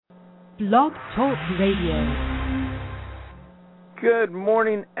Blog Talk Radio. Good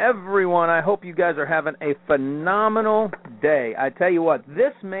morning, everyone. I hope you guys are having a phenomenal day. I tell you what,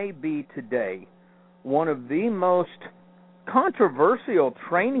 this may be today one of the most controversial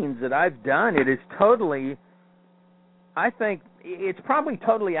trainings that I've done. It is totally, I think, it's probably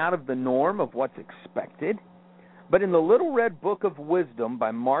totally out of the norm of what's expected. But in the Little Red Book of Wisdom by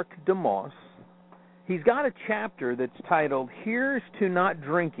Art DeMoss, he's got a chapter that's titled, Here's to Not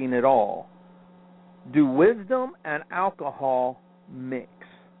Drinking at All. Do wisdom and alcohol mix?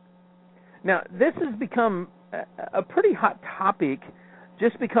 Now, this has become a pretty hot topic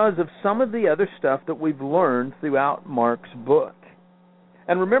just because of some of the other stuff that we've learned throughout Mark's book.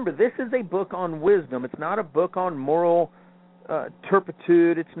 And remember, this is a book on wisdom. It's not a book on moral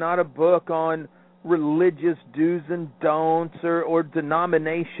turpitude. It's not a book on religious do's and don'ts or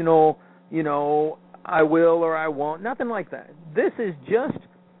denominational, I will or I won't. Nothing like that. This is just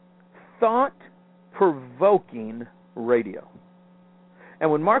thought-provoking radio.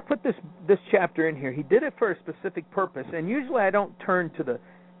 And when Mark put this chapter in here, he did it for a specific purpose. And usually I don't turn to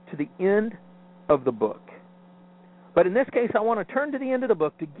the end of the book. But in this case, I want to turn to the end of the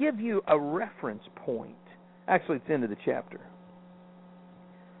book to give you a reference point. Actually, it's the end of the chapter.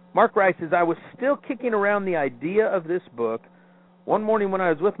 Mark writes, as I was still kicking around the idea of this book, one morning when I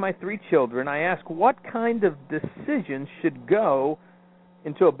was with my 3 children, I asked what kind of decisions should go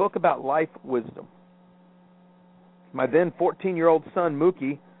into a book about life wisdom. My then 14-year-old son,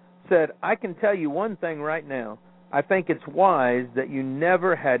 Mookie, said, I can tell you one thing right now. I think it's wise that you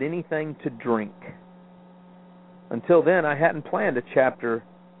never had anything to drink. Until then, I hadn't planned a chapter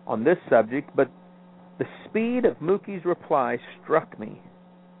on this subject, but the speed of Mookie's reply struck me.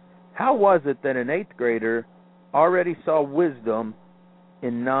 How was it that an 8th grader already saw wisdom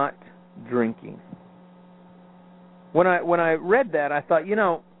in not drinking? When I read that, I thought,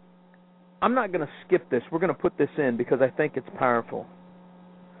 I'm not going to skip this. We're going to put this in because I think it's powerful.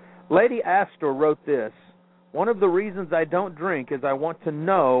 Lady Astor wrote this, one of the reasons I don't drink is I want to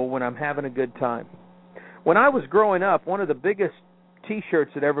know when I'm having a good time. When I was growing up, one of the biggest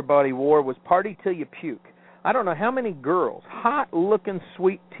T-shirts that everybody wore was Party Till You Puke. I don't know how many girls, hot-looking,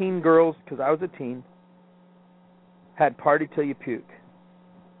 sweet teen girls, because I was a teen, had Party Till You Puke.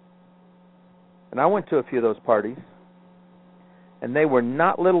 And I went to a few of those parties. And they were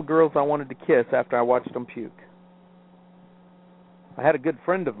not little girls I wanted to kiss after I watched them puke. I had a good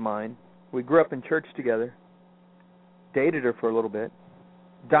friend of mine. We grew up in church together. Dated her for a little bit.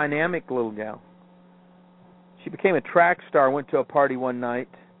 Dynamic little gal. She became a track star, went to a party one night,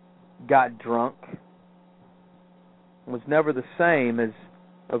 got drunk. Was never the same as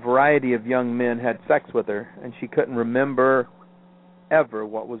a variety of young men had sex with her, and she couldn't remember ever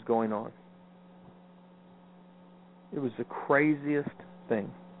what was going on. It was the craziest thing.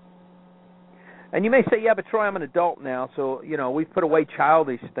 And you may say, yeah, but Troy, I'm an adult now, so, we've put away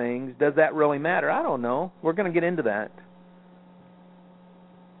childish things. Does that really matter? I don't know. We're going to get into that.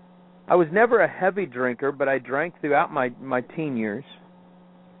 I was never a heavy drinker, but I drank throughout my teen years.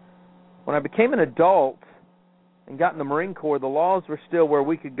 When I became an adult and got in the Marine Corps, the laws were still where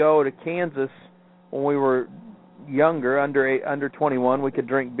we could go to Kansas when we were younger, under 21. We could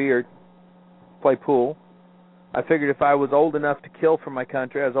drink beer, play pool. I figured if I was old enough to kill for my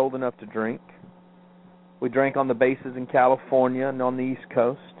country, I was old enough to drink. We drank on the bases in California and on the East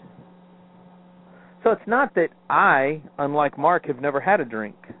Coast. So it's not that I, unlike Mark, have never had a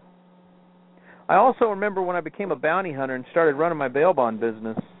drink. I also remember when I became a bounty hunter and started running my bail bond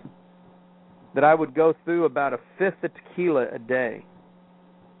business that I would go through about a 5th of tequila a day.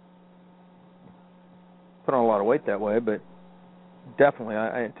 Put on a lot of weight that way, but definitely,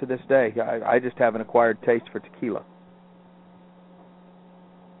 to this day, I just have an acquired taste for tequila.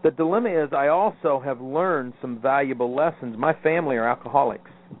 The dilemma is I also have learned some valuable lessons. My family are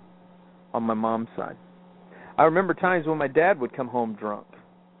alcoholics on my mom's side. I remember times when my dad would come home drunk.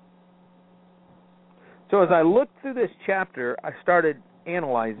 So as I looked through this chapter, I started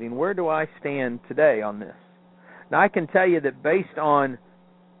analyzing where do I stand today on this. Now, I can tell you that based on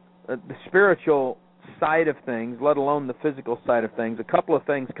the spiritual side of things, let alone the physical side of things, a couple of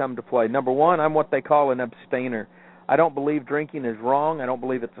things come to play. Number one, I'm what they call an abstainer. I don't believe drinking is wrong. I don't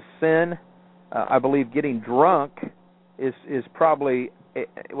believe it's a sin. I believe getting drunk is probably,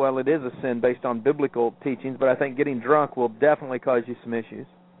 well, it is a sin based on biblical teachings, but I think getting drunk will definitely cause you some issues.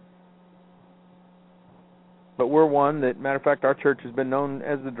 But we're one that, matter of fact, our church has been known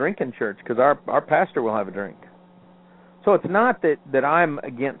as the drinking church because our pastor will have a drink. So it's not that I'm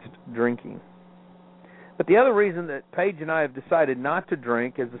against drinking. But the other reason that Paige and I have decided not to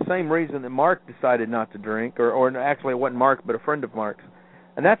drink is the same reason that Mark decided not to drink, or actually it wasn't Mark, but a friend of Mark's.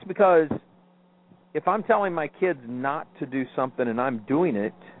 And that's because if I'm telling my kids not to do something and I'm doing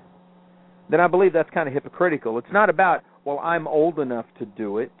it, then I believe that's kind of hypocritical. It's not about, well, I'm old enough to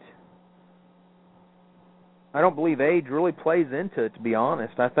do it. I don't believe age really plays into it, to be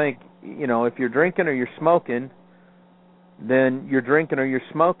honest. I think, if you're drinking or you're smoking, then you're drinking or you're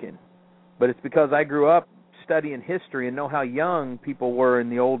smoking. But it's because I grew up studying history and know how young people were in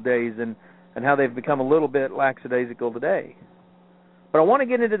the old days and how they've become a little bit lackadaisical today. But I want to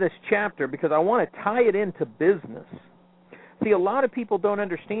get into this chapter because I want to tie it into business. See, a lot of people don't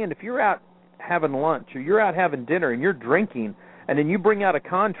understand if you're out having lunch or you're out having dinner and you're drinking and then you bring out a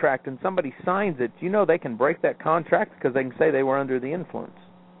contract and somebody signs it, they can break that contract because they can say they were under the influence.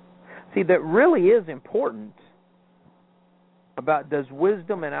 See, that really is important about does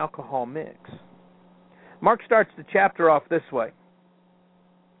wisdom and alcohol mix. Mark starts the chapter off this way.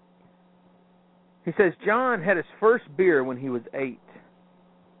 He says, John had his first beer when he was 8.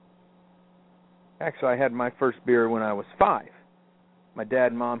 Actually, I had my first beer when I was 5. My dad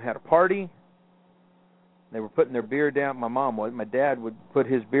and mom had a party. They were putting their beer down. My mom would. My dad would put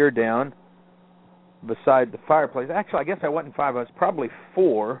his beer down beside the fireplace. Actually, I guess I wasn't 5. I was probably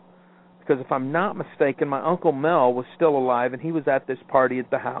 4, because if I'm not mistaken, my Uncle Mel was still alive, and he was at this party at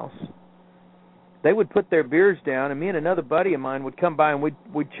the house. They would put their beers down, and me and another buddy of mine would come by, and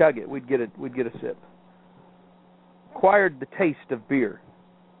we'd chug it. We'd get a sip. Acquired the taste of beer.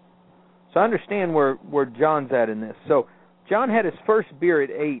 So I understand where John's at in this. So John had his first beer at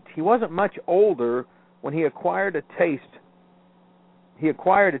 8. He wasn't much older when he acquired a taste. He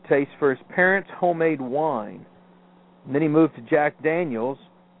acquired a taste for his parents' homemade wine. And then he moved to Jack Daniels,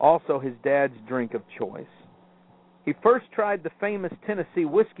 also his dad's drink of choice. He first tried the famous Tennessee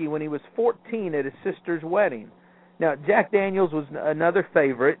whiskey when he was 14 at his sister's wedding. Now, Jack Daniels was another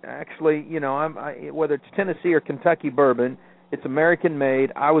favorite. Actually, whether it's Tennessee or Kentucky bourbon, it's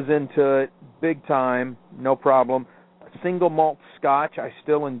American-made. I was into it big time, no problem. Single malt scotch I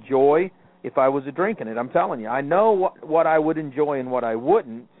still enjoy if I was drinking it. I'm telling you, I know what I would enjoy and what I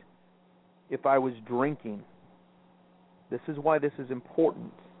wouldn't if I was drinking. This is why this is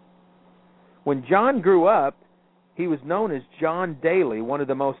important. When John grew up, he was known as John Daly, one of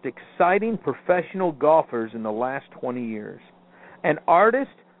the most exciting professional golfers in the last 20 years. An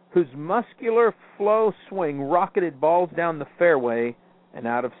artist whose muscular flow swing rocketed balls down the fairway and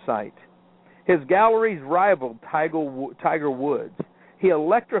out of sight. His galleries rivaled Tiger Woods. He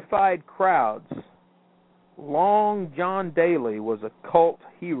electrified crowds. Long John Daly was a cult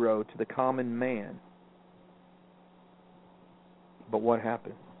hero to the common man. But what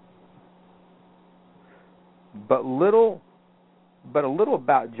happened? But a little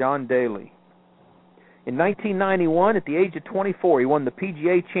about John Daly. In 1991, at the age of 24, he won the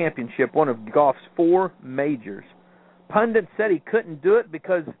PGA Championship, one of golf's 4 majors. Pundits said he couldn't do it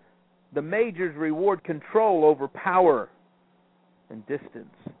because the majors reward control over power and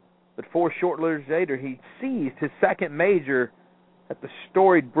distance. But 4 short years later, he seized his second major at the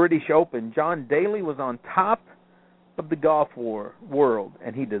storied British Open. John Daly was on top of the golf world,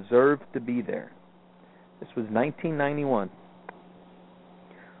 and he deserved to be there. This was 1991.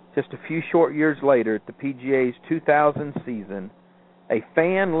 Just a few short years later, at the PGA's 2000 season, a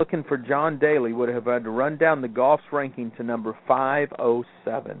fan looking for John Daly would have had to run down the golf's ranking to number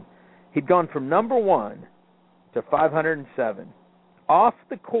 507. He'd gone from number 1 to 507. Off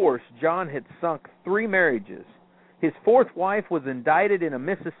the course, John had sunk 3 marriages. His 4th wife was indicted in a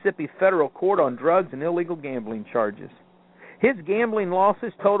Mississippi federal court on drugs and illegal gambling charges. His gambling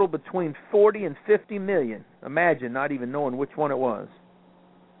losses totaled between $40 and $50 million. Imagine not even knowing which one it was.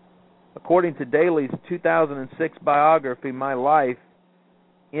 According to Daly's 2006 biography, My Life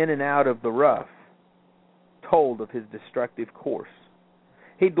in and Out of the Rough, told of his destructive course.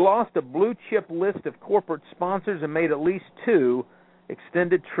 He'd lost a blue-chip list of corporate sponsors and made at least 2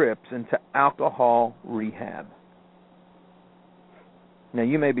 extended trips into alcohol rehab. Now,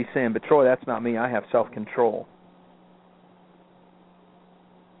 you may be saying, but Troy, that's not me. I have self-control.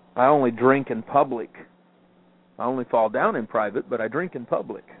 I only drink in public. I only fall down in private, but I drink in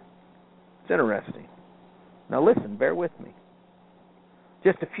public. It's interesting. Now listen, bear with me.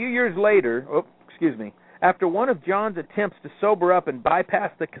 Just a few years later, after one of John's attempts to sober up and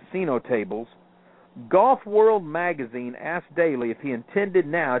bypass the casino tables, Golf World magazine asked Daly if he intended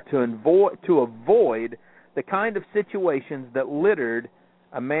now to avoid the kind of situations that littered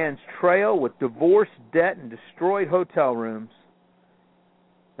a man's trail with divorce, debt, and destroyed hotel rooms.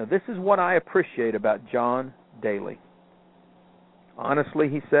 Now, this is what I appreciate about John Daly. Honestly,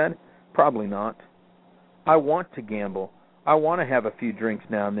 he said, probably not. I want to gamble. I want to have a few drinks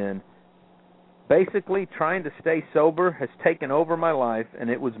now and then. Basically, trying to stay sober has taken over my life, and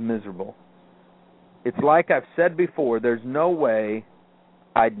it was miserable. It's like I've said before, there's no way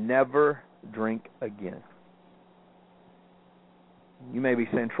I'd never drink again. You may be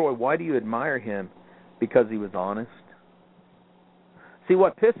saying, Troy, why do you admire him? Because he was honest. See,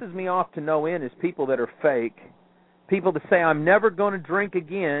 what pisses me off to no end is people that are fake, people that say, I'm never going to drink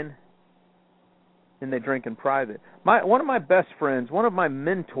again, and they drink in private. One of my best friends, one of my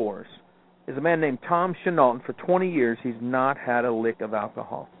mentors, is a man named Tom Chenault, and for 20 years he's not had a lick of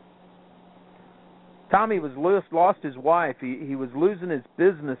alcohol. Tommy lost his wife. He was losing his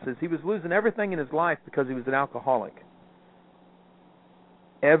businesses. He was losing everything in his life because he was an alcoholic.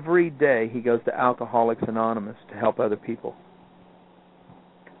 Every day he goes to Alcoholics Anonymous to help other people.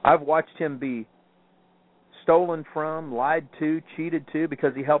 I've watched him be stolen from, lied to, cheated to,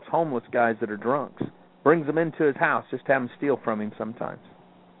 because he helps homeless guys that are drunks. Brings them into his house just to have them steal from him sometimes.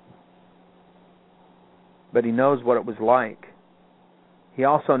 But he knows what it was like. He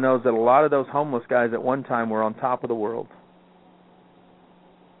also knows that a lot of those homeless guys at one time were on top of the world.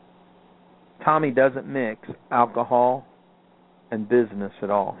 Tommy doesn't mix alcohol and business at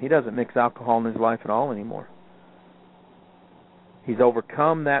all. He doesn't mix alcohol in his life at all anymore. He's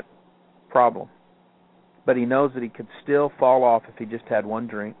overcome that problem. But he knows that he could still fall off if he just had one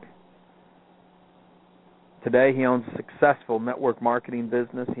drink. Today he owns a successful network marketing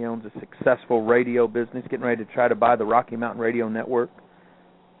business. He owns a successful radio business, getting ready to try to buy the Rocky Mountain Radio Network.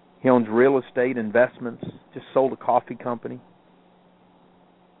 He owns real estate investments, just sold a coffee company.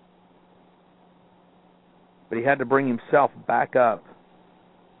 But he had to bring himself back up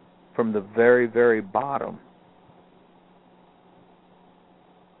from the very, very bottom.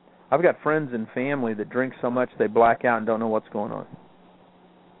 I've got friends and family that drink so much they black out and don't know what's going on.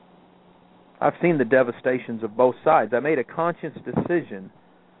 I've seen the devastations of both sides. I made a conscious decision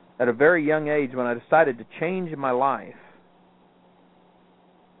at a very young age when I decided to change my life,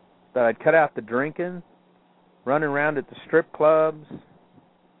 that I'd cut out the drinking, running around at the strip clubs,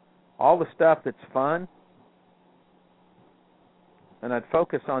 all the stuff that's fun, and I'd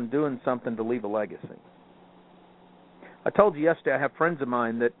focus on doing something to leave a legacy. I told you yesterday I have friends of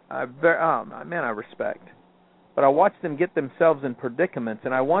mine that I respect. But I watch them get themselves in predicaments,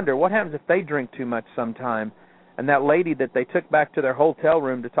 and I wonder what happens if they drink too much sometime, and that lady that they took back to their hotel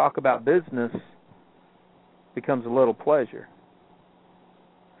room to talk about business becomes a little pleasure.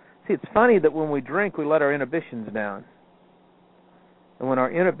 See, it's funny that when we drink, we let our inhibitions down. And when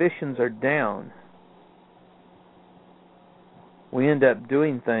our inhibitions are down, we end up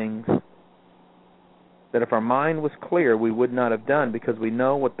doing things that if our mind was clear, we would not have done, because we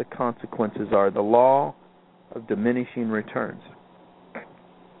know what the consequences are. The law of diminishing returns.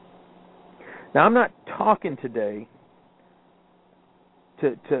 Now, I'm not talking today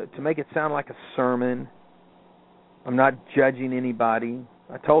to make it sound like a sermon. I'm not judging anybody.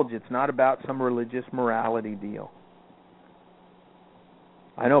 I told you it's not about some religious morality deal.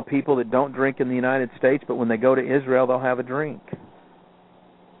 I know people that don't drink in the United States, but when they go to Israel, they'll have a drink.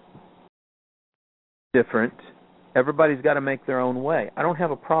 Different. Everybody's got to make their own way. I don't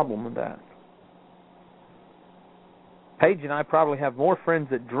have a problem with that. Paige and I probably have more friends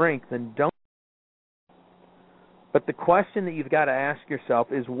that drink than don't. But the question that you've got to ask yourself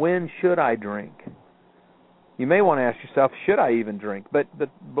is, when should I drink? You may want to ask yourself, should I even drink? But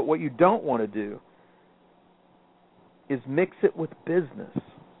what you don't want to do is mix it with business.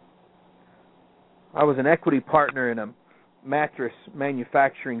 I was an equity partner in a mattress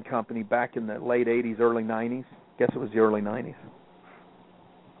manufacturing company back in the late 80s, early 90s. I guess it was the early 90s.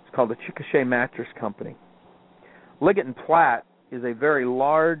 It's called the Chickasha Mattress Company. Liggett & Platt is a very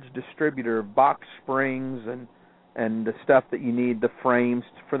large distributor of box springs and the stuff that you need, the frames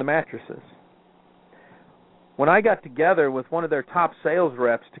for the mattresses. When I got together with one of their top sales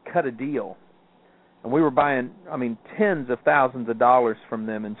reps to cut a deal, and we were buying, tens of thousands of dollars from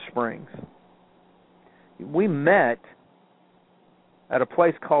them in springs, we met at a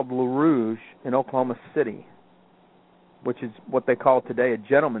place called Le Rouge in Oklahoma City, which is what they call today a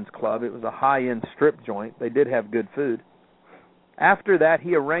gentleman's club. It was a high-end strip joint. They did have good food. After that,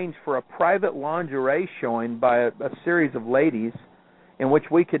 he arranged for a private lingerie showing by a series of ladies in which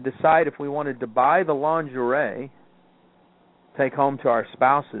we could decide if we wanted to buy the lingerie, take home to our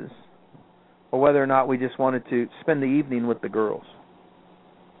spouses, or whether or not we just wanted to spend the evening with the girls.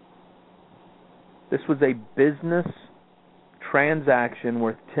 This was a business transaction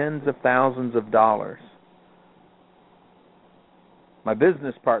worth tens of thousands of dollars. My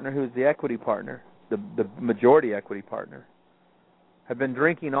business partner, who is the equity partner, the majority equity partner, had been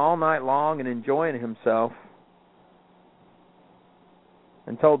drinking all night long and enjoying himself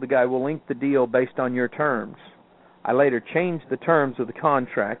and told the guy, we'll ink the deal based on your terms. I later changed the terms of the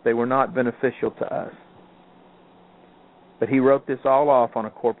contract. They were not beneficial to us. But he wrote this all off on a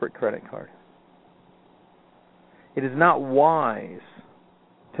corporate credit card. It is not wise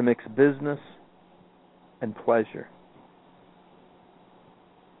to mix business and pleasure.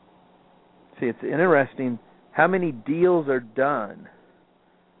 See, it's interesting how many deals are done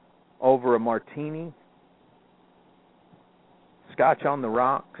over a martini, scotch on the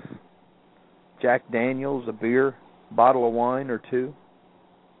rocks, Jack Daniels, a beer, bottle of wine or two.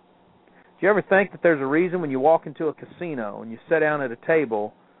 Do you ever think that there's a reason when you walk into a casino and you sit down at a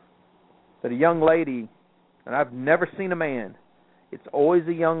table that a young lady, and I've never seen a man, it's always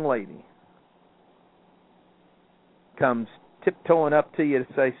a young lady, comes tiptoeing up to you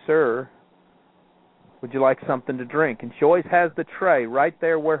to say, sir, would you like something to drink? And she always has the tray right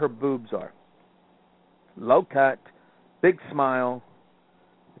there where her boobs are. Low cut, big smile.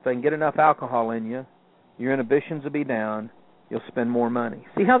 If they can get enough alcohol in you, your inhibitions will be down. You'll spend more money.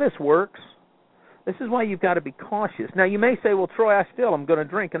 See how this works? This is why you've got to be cautious. Now, you may say, well, Troy, I'm going to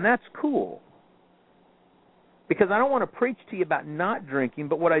drink, and that's cool. Because I don't want to preach to you about not drinking,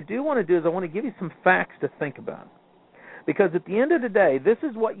 but what I do want to do is I want to give you some facts to think about. Because at the end of the day, this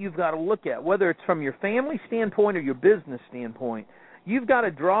is what you've got to look at, whether it's from your family standpoint or your business standpoint. You've got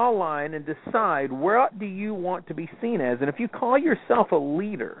to draw a line and decide what do you want to be seen as. And if you call yourself a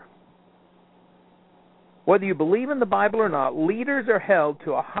leader, whether you believe in the Bible or not, leaders are held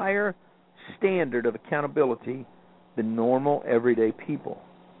to a higher standard of accountability than normal, everyday people.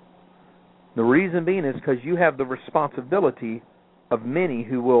 The reason being is because you have the responsibility of many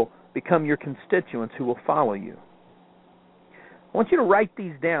who will become your constituents who will follow you. I want you to write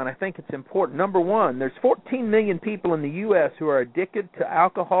these down. I think it's important. Number one, there's 14 million people in the U.S. who are addicted to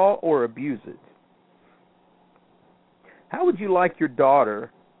alcohol or abuse it. How would you like your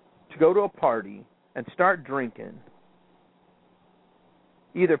daughter to go to a party and start drinking,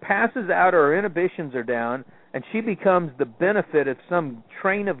 either passes out or her inhibitions are down, and she becomes the benefit of some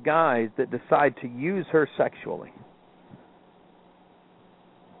train of guys that decide to use her sexually?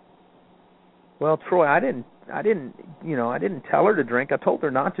 Well, Troy, I didn't tell her to drink. I told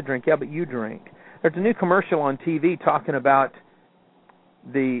her not to drink. Yeah, but you drink. There's a new commercial on TV talking about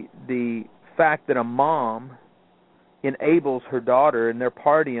the fact that a mom enables her daughter and they're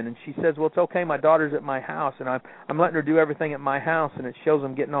partying, and she says, well, it's okay, my daughter's at my house, and I'm letting her do everything at my house, and it shows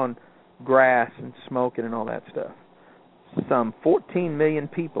them getting on grass and smoking and all that stuff. Some 14 million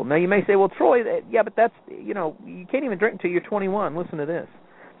people. Now, you may say, well, Troy, yeah, but that's, you can't even drink until you're 21. Listen to this.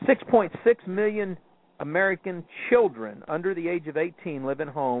 6.6 million American children under the age of 18 live in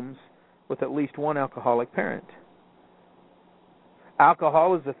homes with at least one alcoholic parent.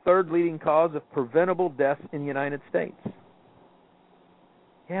 Alcohol is the third leading cause of preventable deaths in the United States.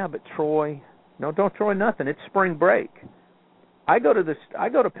 Yeah, but Troy, no, don't Troy nothing. It's spring break. I go to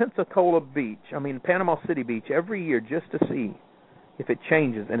Panama City Beach every year just to see if it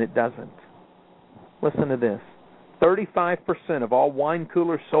changes, and it doesn't. Listen to this. 35% of all wine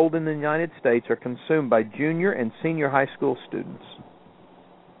coolers sold in the United States are consumed by junior and senior high school students.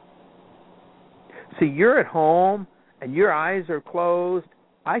 See, you're at home and your eyes are closed.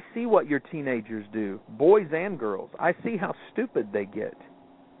 I see what your teenagers do, boys and girls. I see how stupid they get.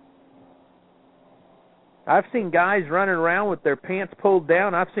 I've seen guys running around with their pants pulled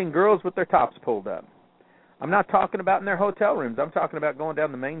down. I've seen girls with their tops pulled up. I'm not talking about in their hotel rooms. I'm talking about going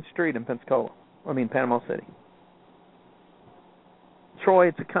down the main street in Panama City. Troy,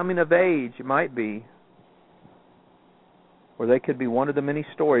 it's a coming of age, it might be, or they could be one of the many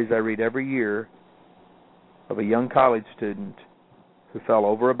stories I read every year of a young college student who fell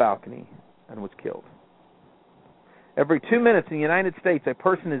over a balcony and was killed. Every 2 minutes in the United States, a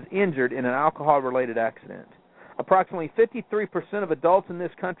person is injured in an alcohol-related accident. Approximately 53% of adults in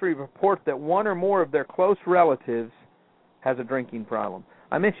this country report that one or more of their close relatives has a drinking problem.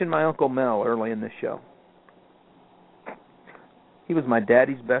 I mentioned my Uncle Mel early in this show. He was my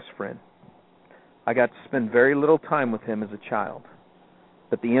daddy's best friend. I got to spend very little time with him as a child,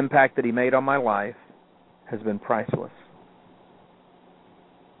 but the impact that he made on my life has been priceless.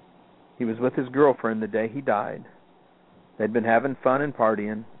 He was with his girlfriend the day he died. They'd been having fun and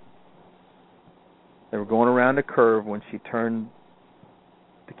partying. They were going around a curve when she turned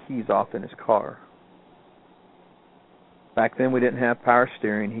the keys off in his car. Back then we didn't have power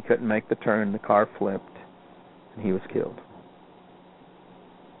steering. He couldn't make the turn. The car flipped, and he was killed.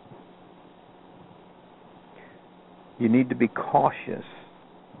 You need to be cautious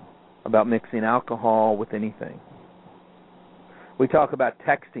about mixing alcohol with anything. We talk about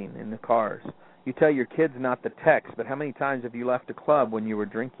texting in the cars. You tell your kids not to text, but how many times have you left a club when you were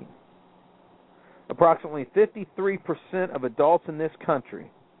drinking? Approximately 53% of adults in this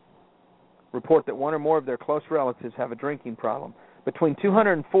country report that one or more of their close relatives have a drinking problem. Between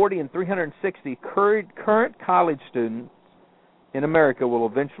 240 and 360 current college students in America will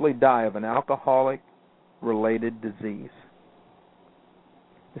eventually die of an alcoholic-related disease.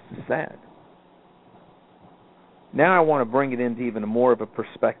 This is sad. Now I want to bring it into even more of a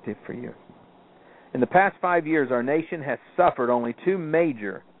perspective for you. In the past 5 years, our nation has suffered only 2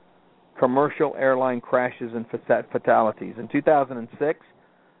 major commercial airline crashes and fatalities. In 2006,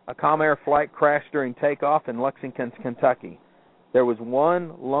 a Comair flight crashed during takeoff in Lexington, Kentucky. There was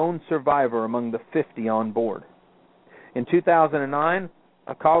one lone survivor among the 50 on board. In 2009,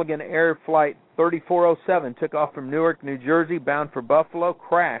 a Colligan Air Flight 3407 took off from Newark, New Jersey, bound for Buffalo,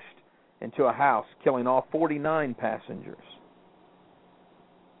 crashed into a house, killing all 49 passengers.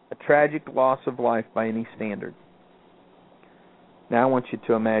 A tragic loss of life by any standard. Now I want you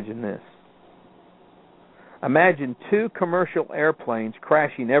to imagine this. Imagine 2 commercial airplanes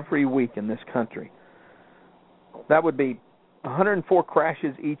crashing every week in this country. That would be 104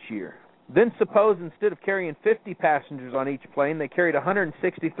 crashes each year. Then suppose instead of carrying 50 passengers on each plane, they carried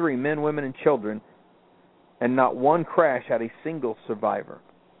 163 men, women, and children, and not one crash had a single survivor.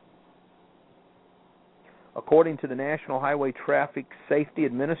 According to the National Highway Traffic Safety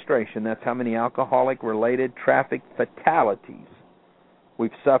Administration, that's how many alcoholic-related traffic fatalities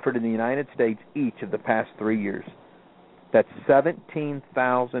we've suffered in the United States each of the past 3 years. That's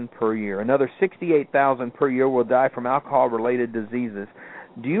 17,000 per year. Another 68,000 per year will die from alcohol-related diseases.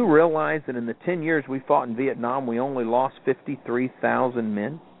 Do you realize that in the 10 years we fought in Vietnam, we only lost 53,000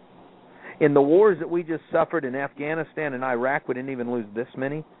 men? In the wars that we just suffered in Afghanistan and Iraq, we didn't even lose this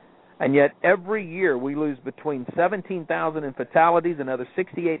many. And yet every year we lose between 17,000 in fatalities, another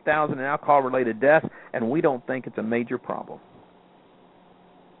 68,000 in alcohol-related deaths, and we don't think it's a major problem.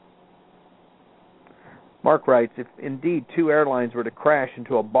 Mark writes, if indeed 2 airlines were to crash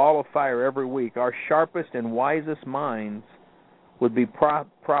into a ball of fire every week, our sharpest and wisest minds would be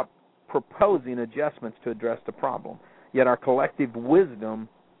proposing adjustments to address the problem. Yet our collective wisdom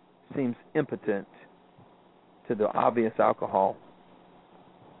seems impotent to the obvious alcohol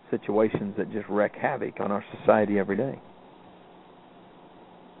situations that just wreak havoc on our society every day.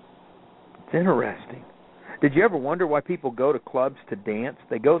 It's interesting. Did you ever wonder why people go to clubs to dance?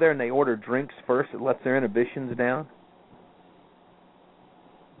 They go there and they order drinks first. It lets their inhibitions down.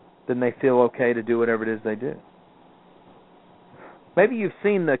 Then they feel okay to do whatever it is they do. Maybe you've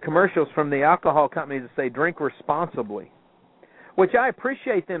seen the commercials from the alcohol companies that say, drink responsibly, which I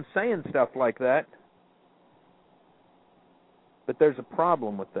appreciate them saying stuff like that. But there's a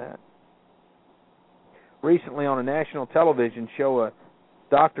problem with that. Recently on a national television show, a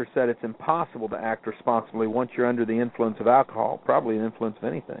doctor said it's impossible to act responsibly once you're under the influence of alcohol, probably the influence of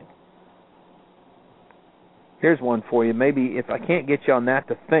anything. Here's one for you. Maybe if I can't get you on that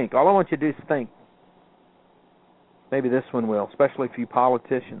to think, all I want you to do is think. Maybe this one will, especially for you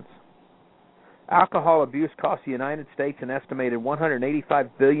politicians. Alcohol abuse costs the United States an estimated $185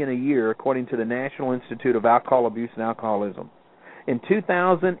 billion a year, according to the National Institute of Alcohol Abuse and Alcoholism. In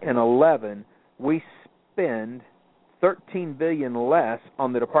 2011, we spend $13 billion less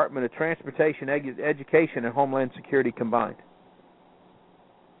on the Department of Transportation, Education, and Homeland Security combined.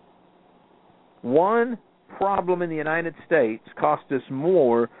 One problem in the United States cost us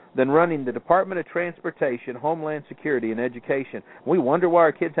more than running the Department of Transportation, Homeland Security, and Education. We wonder why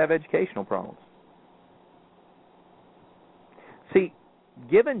our kids have educational problems. See,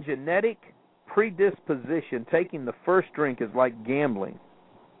 given genetic predisposition, taking the first drink is like gambling.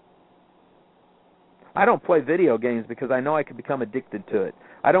 I don't play video games because I know I could become addicted to it.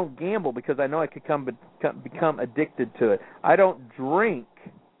 I don't gamble because I know I could become addicted to it. I don't drink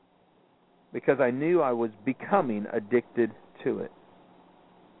because I knew I was becoming addicted to it.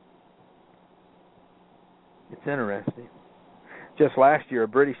 It's interesting. Just last year, a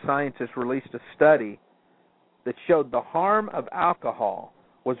British scientist released a study that showed the harm of alcohol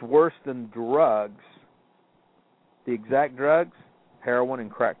was worse than drugs. The exact drugs? Heroin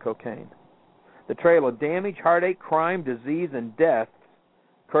and crack cocaine. The trail of damage, heartache, crime, disease, and death,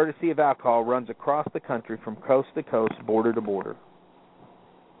 courtesy of alcohol, runs across the country from coast to coast, border to border.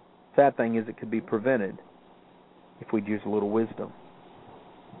 Sad thing is it could be prevented if we'd use a little wisdom.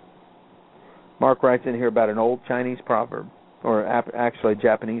 Mark writes in here about an old Chinese proverb, or actually a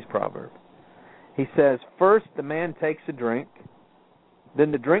Japanese proverb. He says, first the man takes a drink,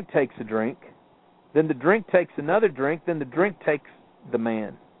 then the drink takes a drink, then the drink takes another drink, then the drink takes the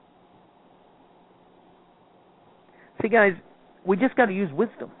man. See, guys, we just got to use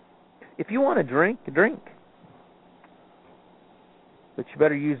wisdom. If you want to drink, drink. But you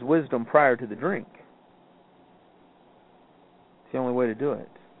better use wisdom prior to the drink. It's the only way to do it.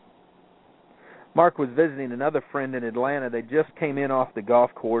 Mark was visiting another friend in Atlanta. They just came in off the golf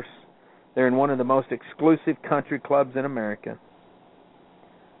course. They're in one of the most exclusive country clubs in America.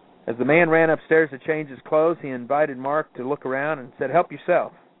 As the man ran upstairs to change his clothes, he invited Mark to look around and said, "Help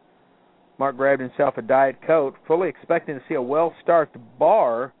yourself." Mark grabbed himself a Diet Coke, fully expecting to see a well-stocked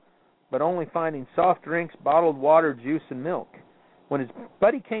bar, but only finding soft drinks, bottled water, juice, and milk. When his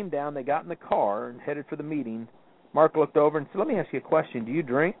buddy came down, they got in the car and headed for the meeting. Mark looked over and said, "Let me ask you a question. Do you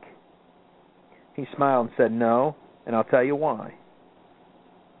drink?" He smiled and said, "No, and I'll tell you why.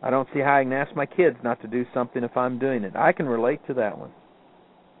 I don't see how I can ask my kids not to do something if I'm doing it." I can relate to that one.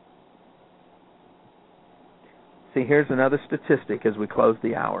 See, here's another statistic as we close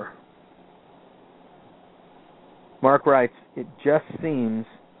the hour. Mark writes, "It just seems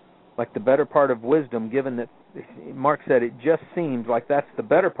like the better part of wisdom, given that," Mark said, "it just seems like that's the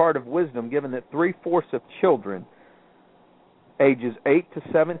better part of wisdom, given that 3/4 of children ages 8 to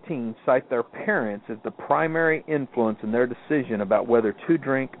 17 cite their parents as the primary influence in their decision about whether to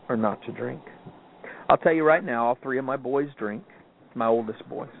drink or not to drink." I'll tell you right now, all 3 of my boys drink. My oldest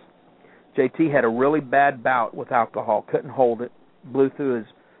boys. JT had a really bad bout with alcohol, couldn't hold it, blew through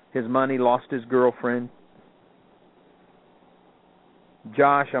his money, lost his girlfriend.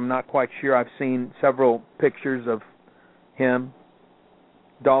 Josh, I'm not quite sure. I've seen several pictures of him.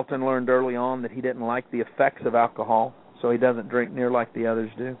 Dalton learned early on that he didn't like the effects of alcohol, so he doesn't drink near like the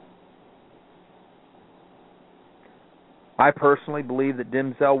others do. I personally believe that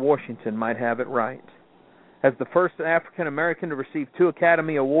Denzel Washington might have it right. As the first African American to receive 2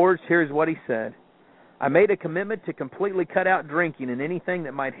 Academy Awards, here's what he said: "I made a commitment to completely cut out drinking and anything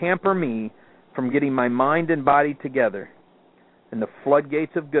that might hamper me from getting my mind and body together. And the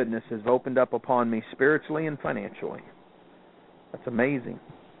floodgates of goodness has opened up upon me spiritually and financially." That's amazing.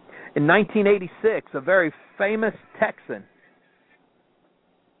 In 1986, a very famous Texan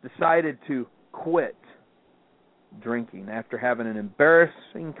decided to quit drinking after having an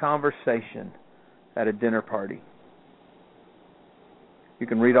embarrassing conversation at a dinner party. You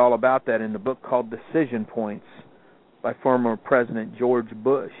can read all about that in the book called Decision Points by former President George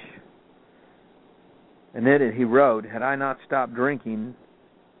Bush. And in it he wrote, "Had I not stopped drinking,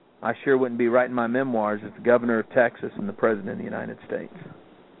 I sure wouldn't be writing my memoirs as the governor of Texas and the president of the United States."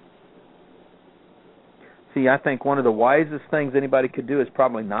 See, I think one of the wisest things anybody could do is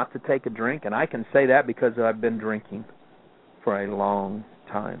probably not to take a drink, and I can say that because I've been drinking for a long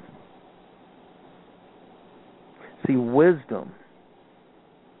time. See, wisdom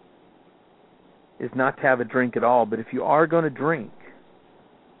is not to have a drink at all, but if you are going to drink,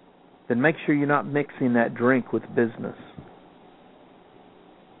 then make sure you're not mixing that drink with business.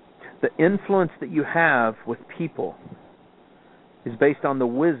 The influence that you have with people is based on the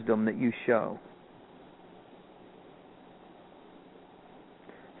wisdom that you show.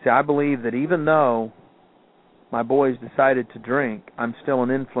 See, I believe that even though my boys decided to drink, I'm still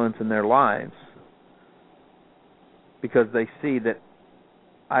an influence in their lives because they see that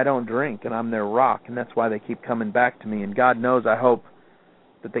I don't drink and I'm their rock, and that's why they keep coming back to me. And God knows I hope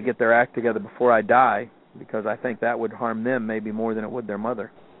that they get their act together before I die, because I think that would harm them maybe more than it would their mother.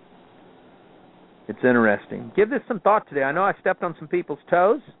 It's interesting. Give this some thought today. I know I stepped on some people's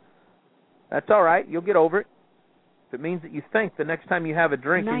toes. That's all right. You'll get over it. If it means that you think the next time you have a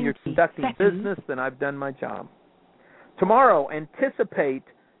drink and you're conducting business, then I've done my job. Tomorrow, anticipate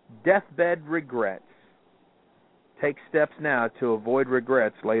deathbed regrets. Take steps now to avoid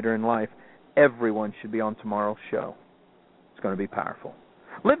regrets later in life. Everyone should be on tomorrow's show. It's going to be powerful.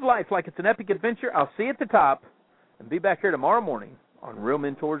 Live life like it's an epic adventure. I'll see you at the top, and be back here tomorrow morning on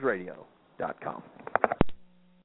RealMentorsRadio.com.